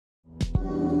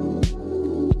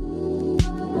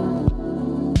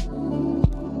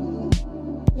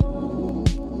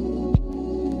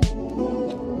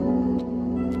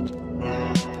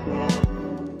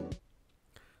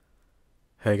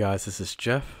Hey guys, this is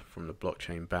Jeff from the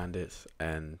Blockchain Bandits,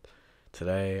 and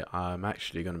today I'm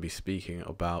actually going to be speaking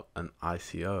about an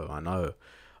ICO. I know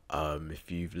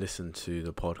if you've listened to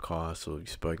the podcast or you've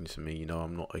spoken to me, you know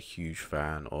I'm not a huge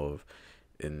fan of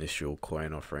initial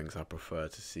coin offerings. I prefer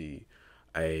to see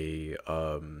a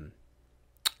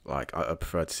I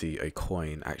prefer to see a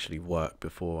coin actually work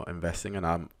before investing, and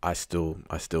I still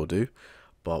do.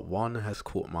 But one has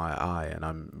caught my eye, and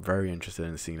I'm very interested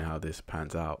in seeing how this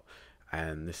pans out.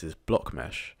 And this is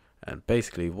Blockmesh. And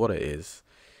basically, what it is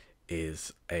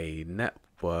a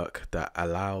network that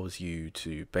allows you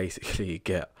to basically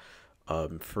get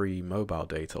free mobile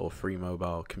data or free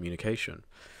mobile communication,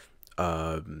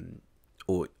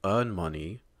 or earn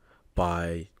money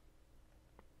by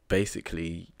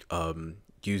basically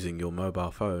using your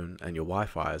mobile phone and your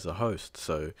Wi-Fi as a host.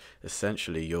 So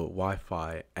essentially your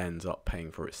Wi-Fi ends up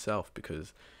paying for itself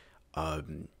because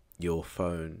your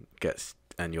phone gets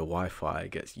and your Wi-Fi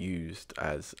gets used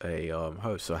as a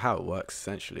host. So how it works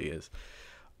essentially is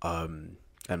and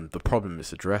the problem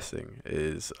it's addressing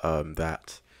is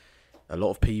that a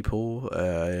lot of people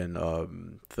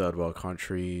in third world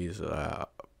countries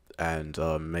and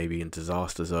maybe in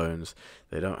disaster zones,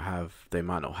 they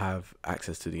might not have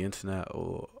access to the internet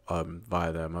or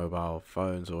via their mobile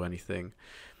phones or anything.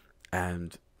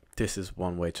 And this is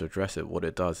one way to address it. What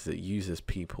it does is it uses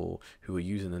people who are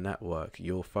using the network.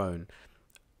 Your phone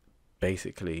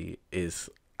basically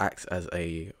acts as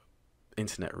a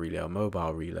internet relay or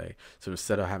mobile relay. So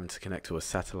instead of having to connect to a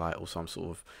satellite or some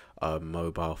sort of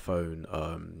mobile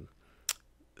phone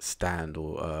stand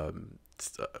or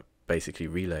basically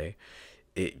relay,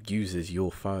 it uses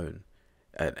your phone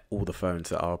and all the phones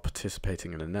that are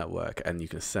participating in the network, and you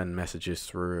can send messages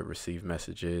through it, receive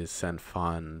messages, send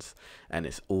funds, and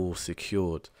it's all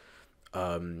secured.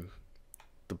 The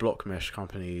Blockmesh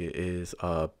company is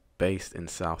based in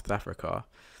South Africa,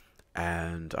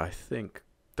 and I think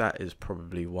that is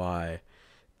probably why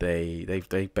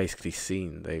they've basically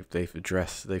seen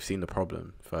they've seen the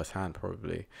problem firsthand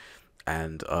probably.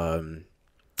 And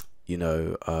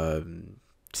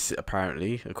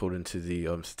apparently, according to the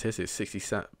statistics,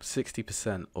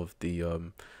 60% of the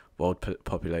world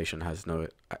population has no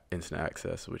internet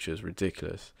access, which is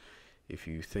ridiculous if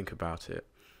you think about it.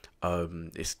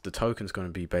 It's the token's going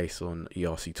to be based on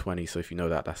ERC20, so if you know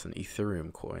that, that's an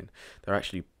Ethereum coin. They're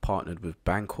actually partnered with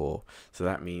Bancor, so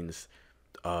that means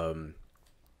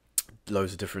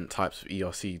loads of different types of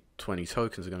ERC20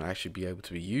 tokens are going to actually be able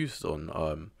to be used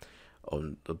on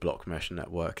the Blockmesh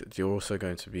network. You're also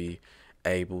going to be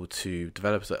able to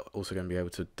developers are also going to be able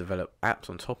to develop apps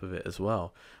on top of it as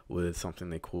well with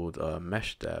something they called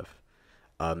Mesh Dev.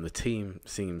 The team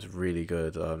seems really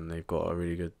good. They've got a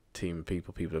really good team of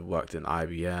people have worked in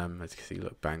IBM, as you can see,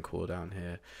 look, Bancor down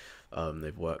here.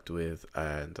 They've worked with,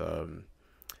 and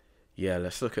yeah,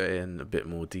 let's look at it in a bit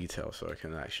more detail so I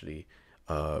can actually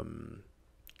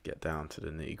get down to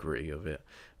the nitty-gritty of it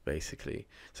basically.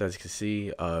 So as you can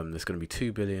see, there's going to be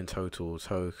 2 billion total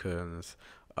tokens,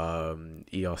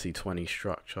 ERC20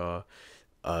 structure.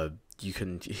 You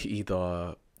can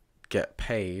either get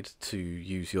paid to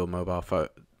use your mobile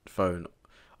phone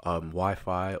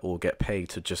Wi-Fi, or get paid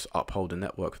to just uphold the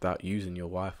network without using your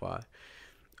Wi-Fi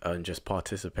and just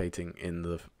participating in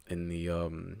the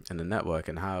network.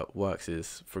 And how it works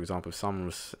is, for example, if someone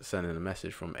was sending a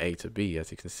message from A to B,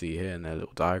 as you can see here in their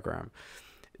little diagram,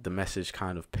 the message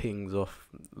kind of pings off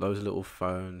those little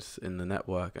phones in the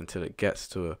network until it gets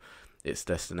to its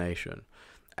destination.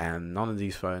 And none of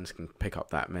these phones can pick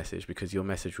up that message because your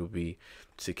message will be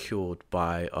secured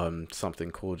by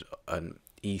something called an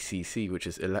ECC, which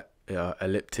is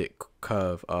elliptic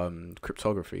curve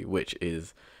cryptography, which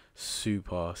is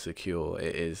super secure.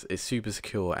 It's super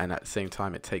secure, and at the same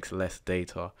time it takes less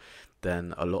data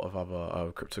than a lot of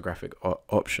other cryptographic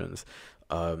options.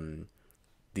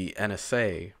 The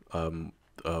NSA,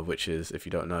 which is, if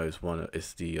you don't know, is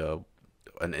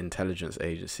an intelligence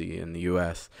agency in the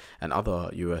US, and other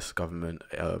US government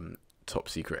top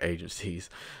secret agencies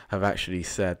have actually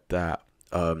said that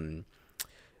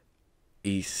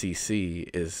ECC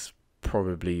is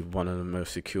probably one of the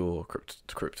most secure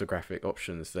cryptographic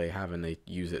options they have, and they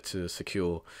use it to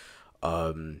secure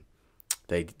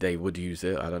they would use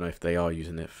it. I don't know if they are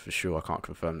using it for sure, I can't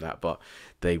confirm that, but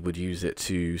they would use it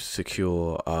to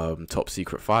secure top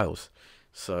secret files.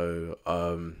 So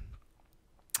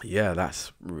yeah,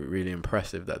 that's really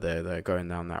impressive that they're going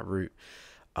down that route.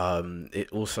 It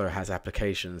also has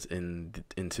applications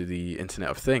into the Internet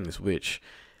of Things, which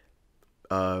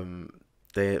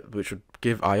would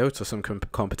give IOTA some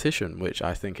competition, which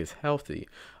I think is healthy.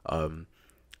 And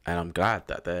I'm glad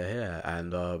that they're here.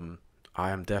 And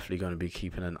I am definitely going to be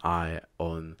keeping an eye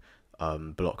on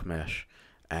Blockmesh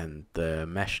and the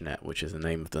meshnet, which is the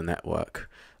name of the network.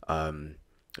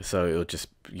 So it'll just,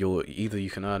 you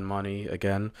can earn money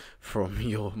again from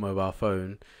your mobile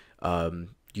phone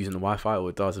using the Wi-Fi, or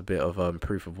it does a bit of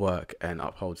proof of work and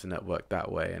upholds the network that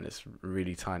way, and it's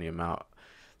really tiny amount.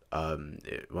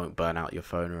 It won't burn out your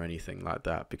phone or anything like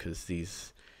that, because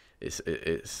it's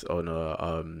on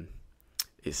a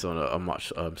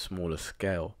much smaller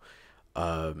scale.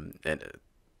 And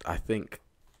I think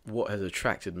what has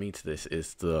attracted me to this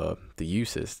is the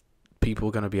uses. People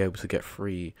are going to be able to get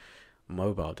free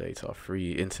mobile data,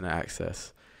 free internet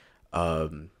access,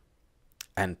 and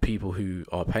people who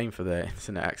are paying for their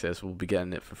internet access will be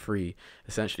getting it for free,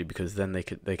 essentially, because then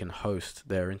they can host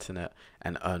their internet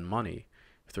and earn money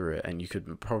through it, and you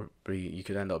could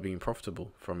end up being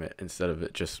profitable from it, instead of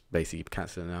it just basically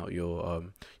cancelling out your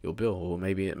bill, or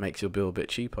maybe it makes your bill a bit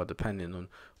cheaper depending on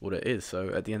what it is. So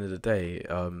at the end of the day,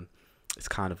 it's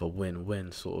kind of a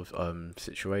win-win sort of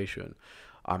situation.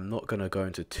 I'm not going to go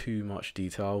into too much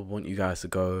detail. I want you guys to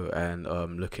go and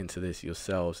look into this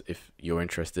yourselves if you're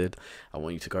interested. I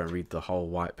want you to go and read the whole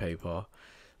white paper,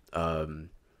 and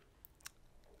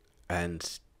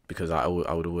because I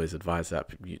would always advise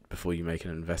that before you make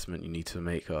an investment, you need to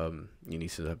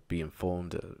be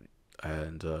informed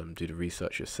and do the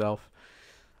research yourself.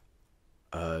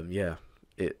 Yeah,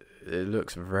 it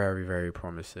looks very, very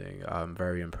promising. I'm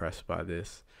very impressed by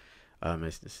this.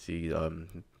 As you see,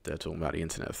 they're talking about the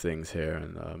Internet of Things here,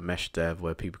 and mesh dev,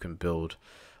 where people can build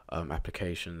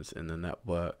applications in the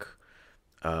network,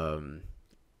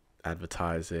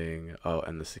 advertising,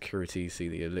 and the security. See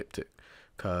the elliptic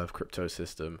curve crypto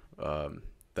system.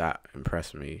 That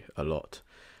impressed me a lot.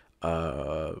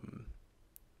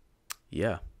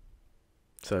 Yeah.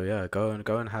 So yeah, go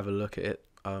and have a look at it,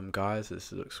 guys.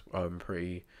 This looks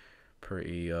pretty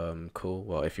cool.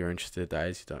 Well, if you're interested, that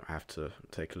is, you don't have to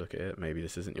take a look at it. Maybe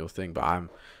this isn't your thing, but I'm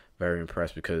very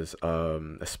impressed, because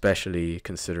especially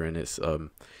considering it's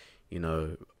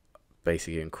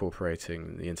basically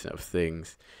incorporating the Internet of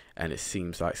Things, and it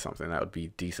seems like something that would be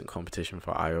decent competition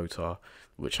for IOTA,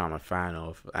 which I'm a fan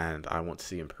of and I want to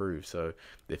see improve. So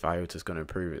if IOTA is going to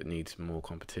improve, it needs more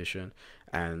competition.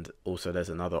 And also there's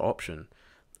another option.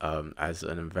 As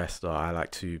an investor, I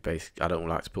don't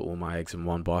like to put all my eggs in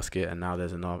one basket, and now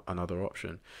there's another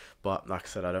option. But like I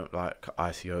said, I don't like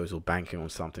ICOs or banking on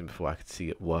something before I could see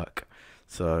it work.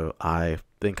 So I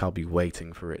think I'll be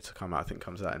waiting for it to come out. I think it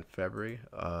comes out in February.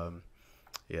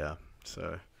 Yeah,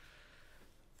 so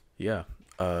yeah,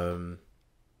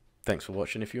 thanks for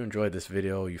watching. If you enjoyed this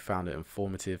video, you found it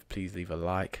informative, please leave a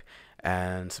like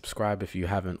and subscribe if you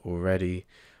haven't already.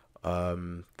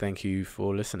 Thank you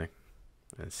for listening,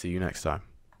 and see you next time.